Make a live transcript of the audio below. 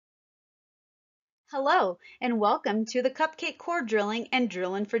Hello, and welcome to the Cupcake core drilling and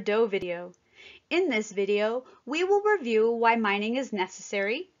Drillin for dough video. In this video, we will review why mining is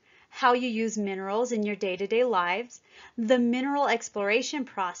necessary, how you use minerals in your day-to-day lives, the mineral exploration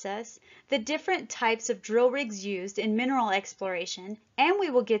process, the different types of drill rigs used in mineral exploration, and we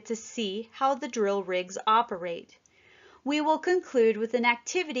will get to see how the drill rigs operate. We will conclude with an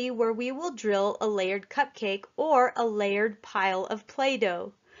activity where we will drill a layered cupcake or a layered pile of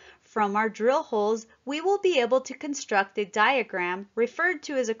Play-Doh. From our drill holes, we will be able to construct a diagram referred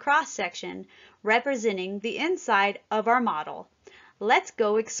to as a cross-section representing the inside of our model. Let's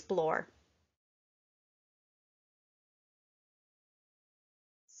go explore.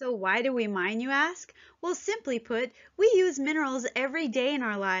 So why do we mine, you ask? Well, simply put, we use minerals every day in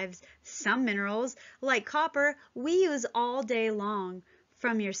our lives. Some minerals, like copper, we use all day long.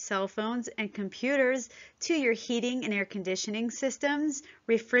 From your cell phones and computers to your heating and air conditioning systems,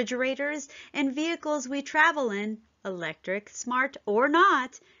 refrigerators, and vehicles we travel in, electric, smart, or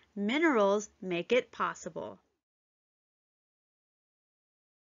not, minerals make it possible.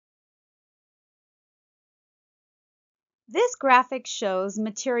 This graphic shows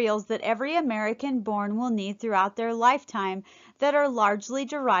materials that every American born will need throughout their lifetime that are largely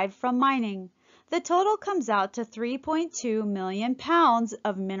derived from mining. The total comes out to 3.2 million pounds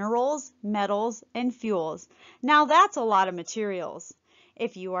of minerals, metals, and fuels. Now that's a lot of materials.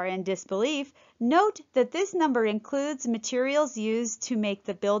 If you are in disbelief, note that this number includes materials used to make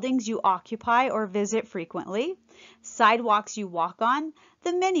the buildings you occupy or visit frequently, sidewalks you walk on,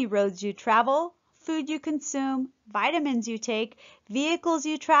 the many roads you travel, food you consume, vitamins you take, vehicles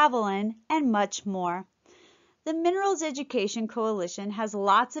you travel in, and much more. The Minerals Education Coalition has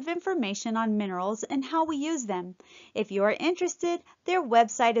lots of information on minerals and how we use them. If you are interested, their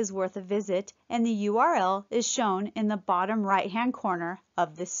website is worth a visit, and the URL is shown in the bottom right-hand corner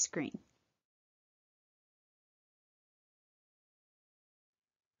of this screen.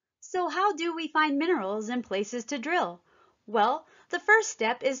 So how do we find minerals and places to drill? Well, the first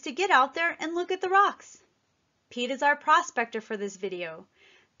step is to get out there and look at the rocks. Pete is our prospector for this video.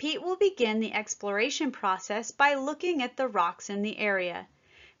 Pete will begin the exploration process by looking at the rocks in the area.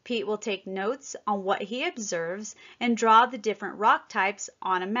 Pete will take notes on what he observes and draw the different rock types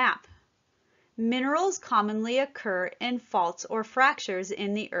on a map. Minerals commonly occur in faults or fractures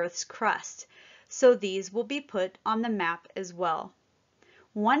in the Earth's crust, so these will be put on the map as well.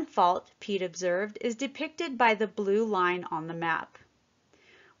 One fault Pete observed is depicted by the blue line on the map.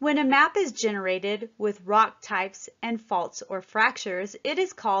 When a map is generated with rock types and faults or fractures, it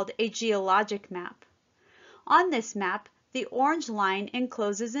is called a geologic map. On this map, the orange line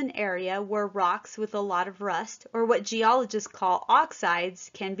encloses an area where rocks with a lot of rust, or what geologists call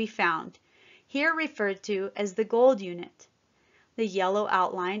oxides, can be found, here referred to as the gold unit. The yellow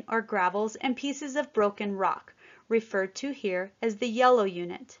outline are gravels and pieces of broken rock, referred to here as the yellow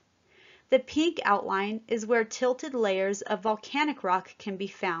unit. The pink outline is where tilted layers of volcanic rock can be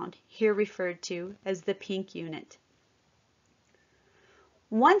found, here referred to as the pink unit.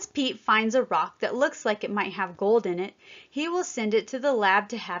 Once Pete finds a rock that looks like it might have gold in it, he will send it to the lab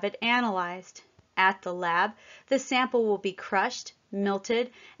to have it analyzed. At the lab, the sample will be crushed,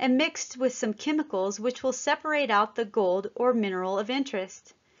 melted, and mixed with some chemicals which will separate out the gold or mineral of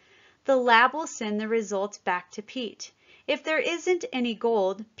interest. The lab will send the results back to Pete. If there isn't any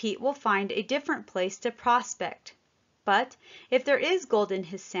gold, Pete will find a different place to prospect. But if there is gold in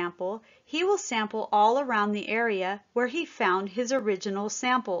his sample, he will sample all around the area where he found his original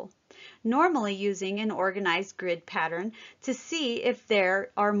sample, normally using an organized grid pattern to see if there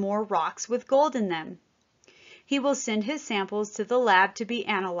are more rocks with gold in them. He will send his samples to the lab to be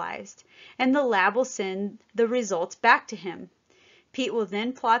analyzed, and the lab will send the results back to him. Pete will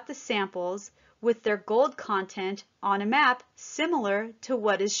then plot the samples with their gold content on a map similar to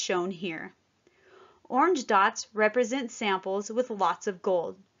what is shown here. Orange dots represent samples with lots of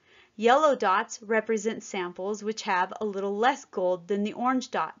gold. Yellow dots represent samples which have a little less gold than the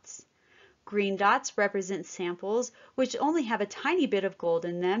orange dots. Green dots represent samples which only have a tiny bit of gold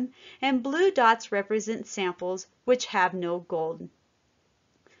in them, and blue dots represent samples which have no gold.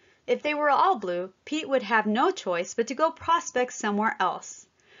 If they were all blue, Pete would have no choice but to go prospect somewhere else.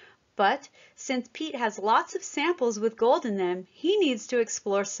 But since Pete has lots of samples with gold in them, he needs to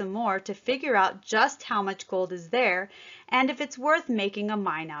explore some more to figure out just how much gold is there and if it's worth making a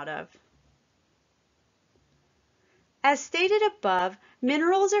mine out of. As stated above,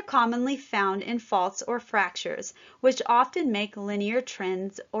 minerals are commonly found in faults or fractures, which often make linear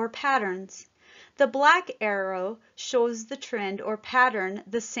trends or patterns. The black arrow shows the trend or pattern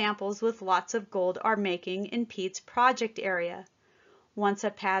the samples with lots of gold are making in Pete's project area. Once a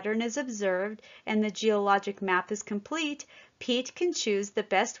pattern is observed and the geologic map is complete, Pete can choose the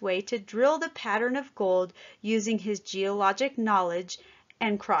best way to drill the pattern of gold using his geologic knowledge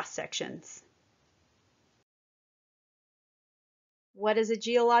and cross-sections. What is a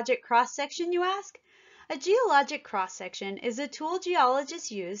geologic cross-section, you ask? A geologic cross-section is a tool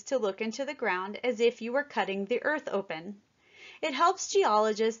geologists use to look into the ground as if you were cutting the earth open. It helps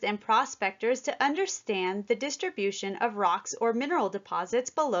geologists and prospectors to understand the distribution of rocks or mineral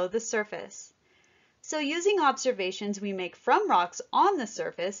deposits below the surface. So using observations we make from rocks on the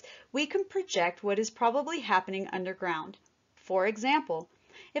surface, we can project what is probably happening underground. For example,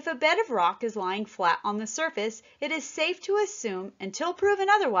 if a bed of rock is lying flat on the surface, it is safe to assume, until proven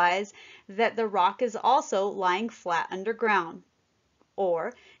otherwise, that the rock is also lying flat underground.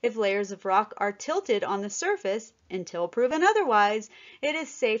 Or, if layers of rock are tilted on the surface, until proven otherwise, it is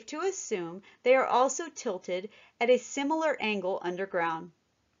safe to assume they are also tilted at a similar angle underground.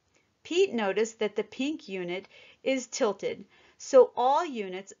 Pete noticed that the pink unit is tilted, so all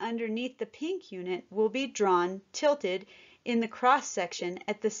units underneath the pink unit will be drawn tilted in the cross-section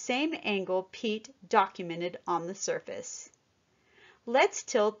at the same angle Pete documented on the surface. Let's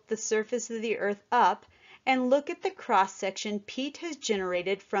tilt the surface of the Earth up and look at the cross-section Pete has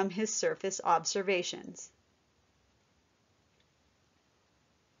generated from his surface observations.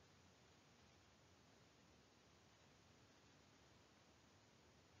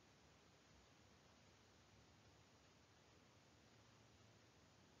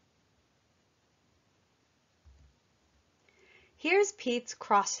 Here's Pete's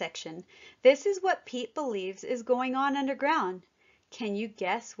cross-section. This is what Pete believes is going on underground. Can you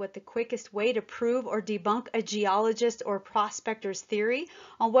guess what the quickest way to prove or debunk a geologist or prospector's theory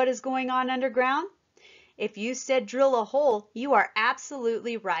on what is going on underground? If you said drill a hole, you are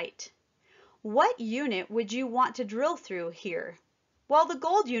absolutely right. What unit would you want to drill through here? Well, the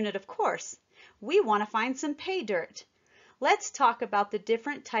gold unit, of course. We want to find some pay dirt. Let's talk about the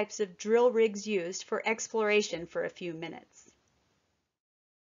different types of drill rigs used for exploration for a few minutes.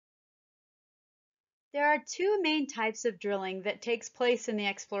 There are two main types of drilling that takes place in the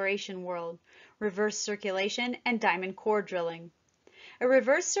exploration world: reverse circulation and diamond core drilling. A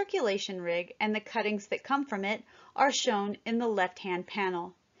reverse circulation rig and the cuttings that come from it are shown in the left-hand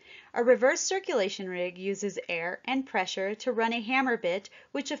panel. A reverse circulation rig uses air and pressure to run a hammer bit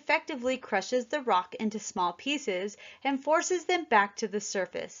which effectively crushes the rock into small pieces and forces them back to the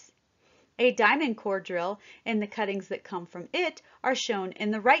surface. A diamond core drill and the cuttings that come from it are shown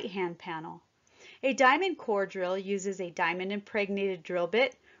in the right-hand panel. A diamond core drill uses a diamond-impregnated drill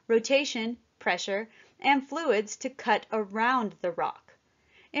bit, rotation, pressure, and fluids to cut around the rock.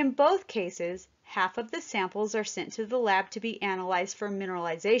 In both cases, half of the samples are sent to the lab to be analyzed for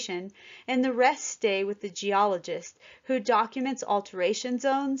mineralization, and the rest stay with the geologist, who documents alteration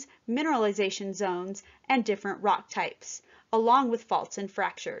zones, mineralization zones, and different rock types, along with faults and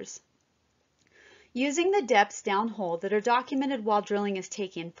fractures. Using the depths downhole that are documented while drilling is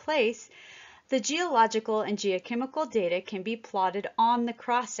taking place, the geological and geochemical data can be plotted on the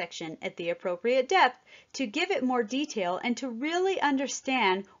cross-section at the appropriate depth to give it more detail and to really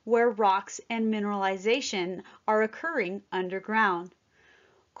understand where rocks and mineralization are occurring underground.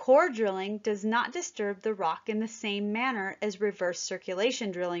 Core drilling does not disturb the rock in the same manner as reverse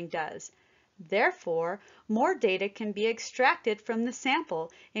circulation drilling does. Therefore, more data can be extracted from the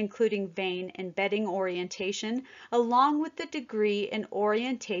sample, including vein and bedding orientation, along with the degree and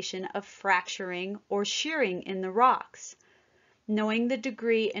orientation of fracturing or shearing in the rocks. Knowing the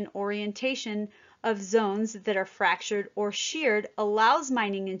degree and orientation of zones that are fractured or sheared allows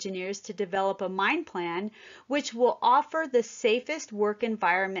mining engineers to develop a mine plan which will offer the safest work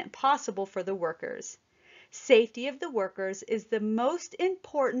environment possible for the workers. Safety of the workers is the most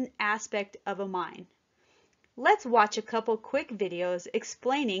important aspect of a mine. Let's watch a couple quick videos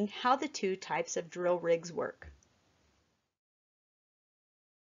explaining how the two types of drill rigs work.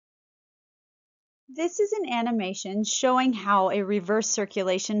 This is an animation showing how a reverse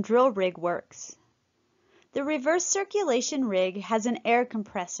circulation drill rig works. The reverse circulation rig has an air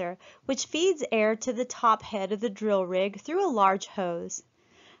compressor which feeds air to the top head of the drill rig through a large hose.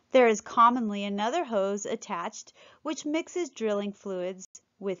 There is commonly another hose attached which mixes drilling fluids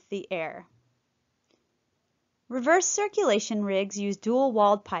with the air. Reverse circulation rigs use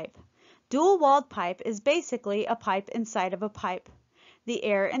dual-walled pipe. Dual-walled pipe is basically a pipe inside of a pipe. The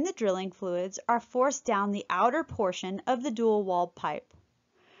air and the drilling fluids are forced down the outer portion of the dual-walled pipe.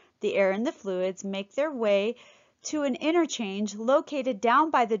 The air and the fluids make their way to an interchange located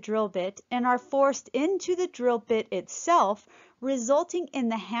down by the drill bit and are forced into the drill bit itself, resulting in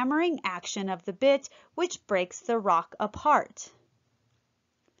the hammering action of the bit which breaks the rock apart.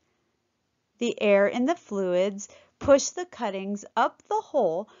 The air in the fluids push the cuttings up the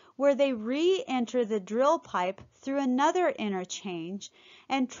hole where they re-enter the drill pipe through another interchange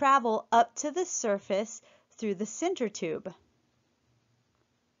and travel up to the surface through the center tube.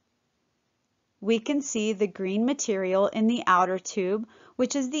 We can see the green material in the outer tube,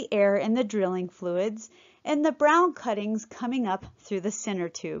 which is the air in the drilling fluids, and the brown cuttings coming up through the center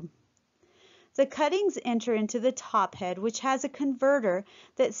tube. The cuttings enter into the top head, which has a converter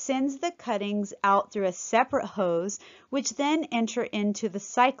that sends the cuttings out through a separate hose, which then enter into the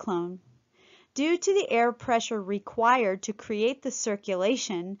cyclone. Due to the air pressure required to create the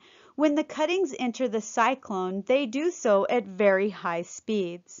circulation, when the cuttings enter the cyclone, they do so at very high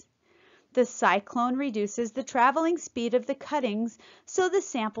speeds. The cyclone reduces the traveling speed of the cuttings so the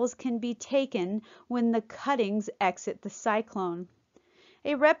samples can be taken when the cuttings exit the cyclone.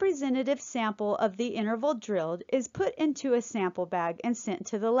 A representative sample of the interval drilled is put into a sample bag and sent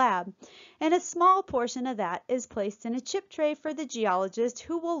to the lab, and a small portion of that is placed in a chip tray for the geologist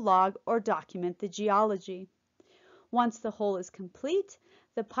who will log or document the geology. Once the hole is complete,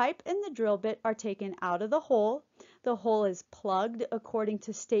 the pipe and the drill bit are taken out of the hole is plugged according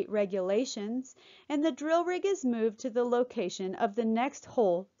to state regulations, and the drill rig is moved to the location of the next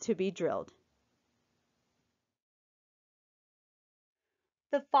hole to be drilled.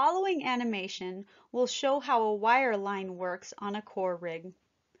 The following animation will show how a wire line works on a core rig.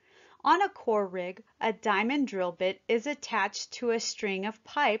 On a core rig, a diamond drill bit is attached to a string of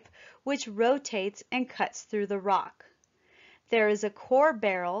pipe which rotates and cuts through the rock. There is a core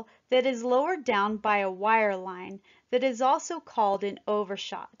barrel that is lowered down by a wire line that is also called an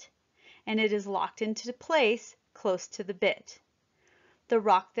overshot, and it is locked into place close to the bit. The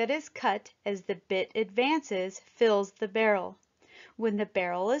rock that is cut as the bit advances fills the barrel. When the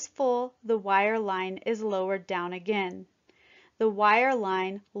barrel is full, the wire line is lowered down again. The wire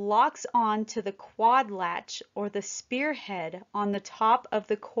line locks on to the quad latch or the spearhead on the top of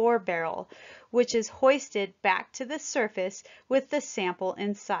the core barrel, which is hoisted back to the surface with the sample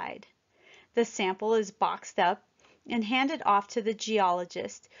inside. The sample is boxed up and handed off to the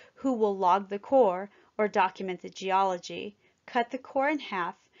geologist, who will log the core or document the geology, cut the core in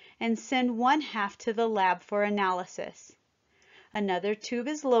half, and send one half to the lab for analysis. Another tube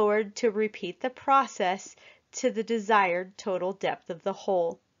is lowered to repeat the process to the desired total depth of the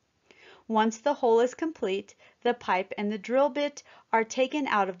hole. Once the hole is complete, the pipe and the drill bit are taken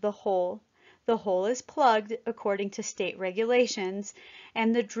out of the hole. The hole is plugged according to state regulations,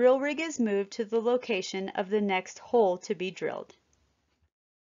 and the drill rig is moved to the location of the next hole to be drilled.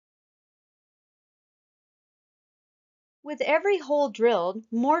 With every hole drilled,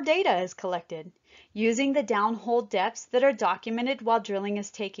 more data is collected. Using the downhole depths that are documented while drilling is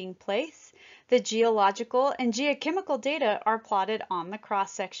taking place, the geological and geochemical data are plotted on the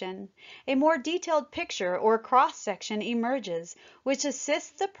cross-section. A more detailed picture or cross-section emerges, which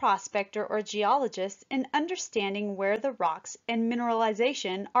assists the prospector or geologist in understanding where the rocks and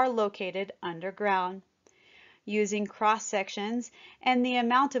mineralization are located underground. Using cross-sections and the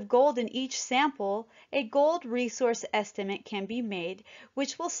amount of gold in each sample, a gold resource estimate can be made,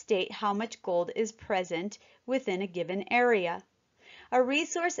 which will state how much gold is present within a given area. A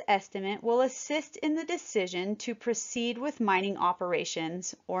resource estimate will assist in the decision to proceed with mining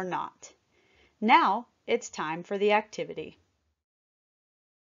operations or not. Now it's time for the activity.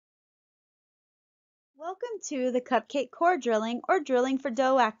 Welcome to the Cupcake core drilling or drilling for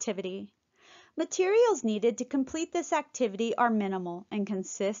dough activity. Materials needed to complete this activity are minimal and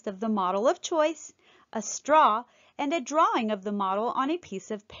consist of the model of choice, a straw, and a drawing of the model on a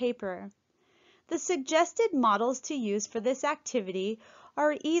piece of paper. The suggested models to use for this activity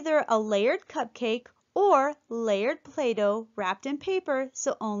are either a layered cupcake or layered Play-Doh wrapped in paper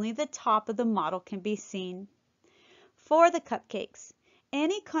so only the top of the model can be seen. For the cupcakes,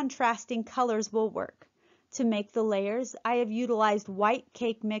 any contrasting colors will work. To make the layers, I have utilized white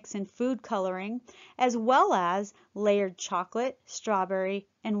cake mix and food coloring, as well as layered chocolate, strawberry,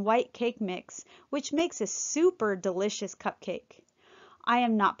 and white cake mix, which makes a super delicious cupcake. I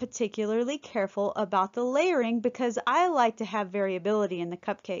am not particularly careful about the layering because I like to have variability in the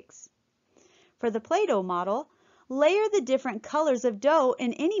cupcakes. For the Play-Doh model, layer the different colors of dough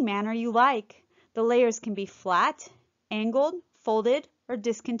in any manner you like. The layers can be flat, angled, folded, or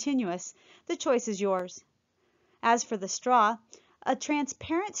discontinuous. The choice is yours. As for the straw, a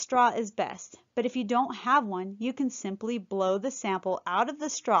transparent straw is best, but if you don't have one, you can simply blow the sample out of the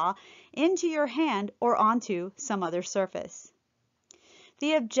straw into your hand or onto some other surface.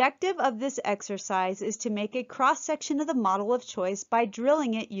 The objective of this exercise is to make a cross-section of the model of choice by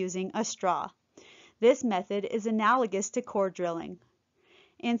drilling it using a straw. This method is analogous to core drilling.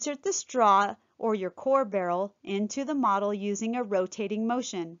 Insert the straw or your core barrel into the model using a rotating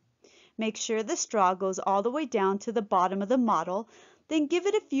motion. Make sure the straw goes all the way down to the bottom of the model, then give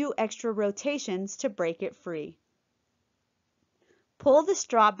it a few extra rotations to break it free. Pull the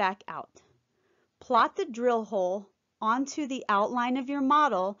straw back out. Plot the drill hole onto the outline of your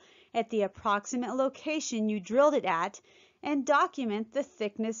model at the approximate location you drilled it at and document the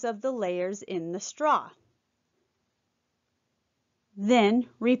thickness of the layers in the straw. Then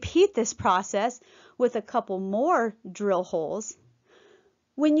repeat this process with a couple more drill holes.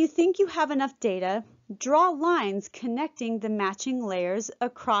 When you think you have enough data, draw lines connecting the matching layers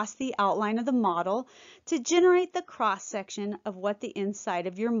across the outline of the model to generate the cross-section of what the inside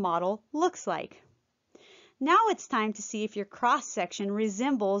of your model looks like. Now it's time to see if your cross-section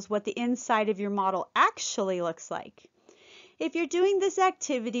resembles what the inside of your model actually looks like. If you're doing this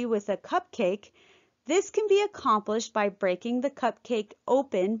activity with a cupcake, this can be accomplished by breaking the cupcake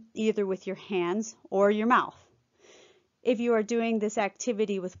open either with your hands or your mouth. If you are doing this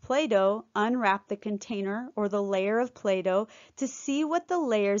activity with Play-Doh, unwrap the container or the layer of Play-Doh to see what the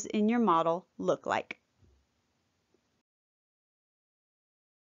layers in your model look like.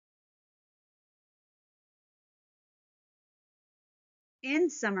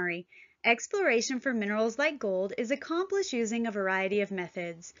 In summary, exploration for minerals like gold is accomplished using a variety of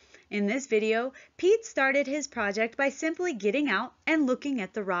methods. In this video, Pete started his project by simply getting out and looking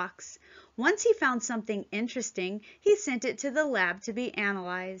at the rocks. Once he found something interesting, he sent it to the lab to be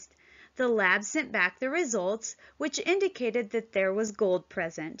analyzed. The lab sent back the results, which indicated that there was gold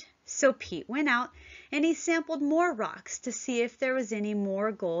present. So Pete went out and he sampled more rocks to see if there was any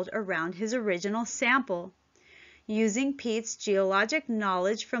more gold around his original sample. Using Pete's geologic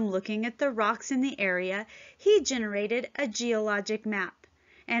knowledge from looking at the rocks in the area, he generated a geologic map,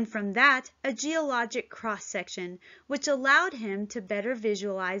 and from that, a geologic cross-section, which allowed him to better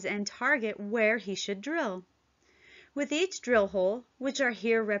visualize and target where he should drill. With each drill hole, which are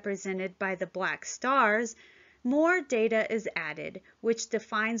here represented by the black stars, more data is added, which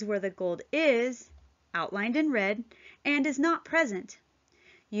defines where the gold is, outlined in red, and is not present.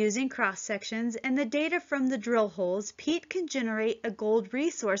 Using cross-sections and the data from the drill holes, Pete can generate a gold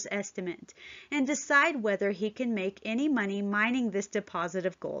resource estimate and decide whether he can make any money mining this deposit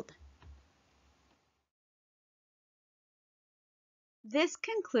of gold. This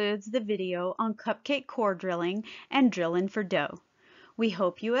concludes the video on cupcake core drilling and Drillin for dough. We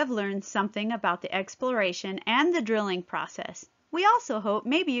hope you have learned something about the exploration and the drilling process. We also hope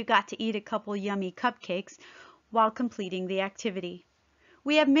maybe you got to eat a couple yummy cupcakes while completing the activity.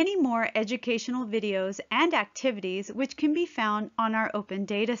 We have many more educational videos and activities which can be found on our open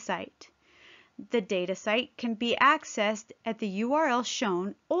data site. The data site can be accessed at the URL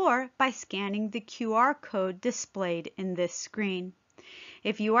shown or by scanning the QR code displayed in this screen.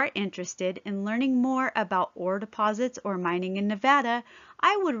 If you are interested in learning more about ore deposits or mining in Nevada,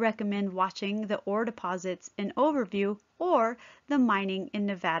 I would recommend watching the Ore Deposits an Overview or the Mining in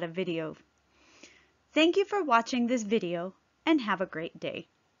Nevada video. Thank you for watching this video and have a great day.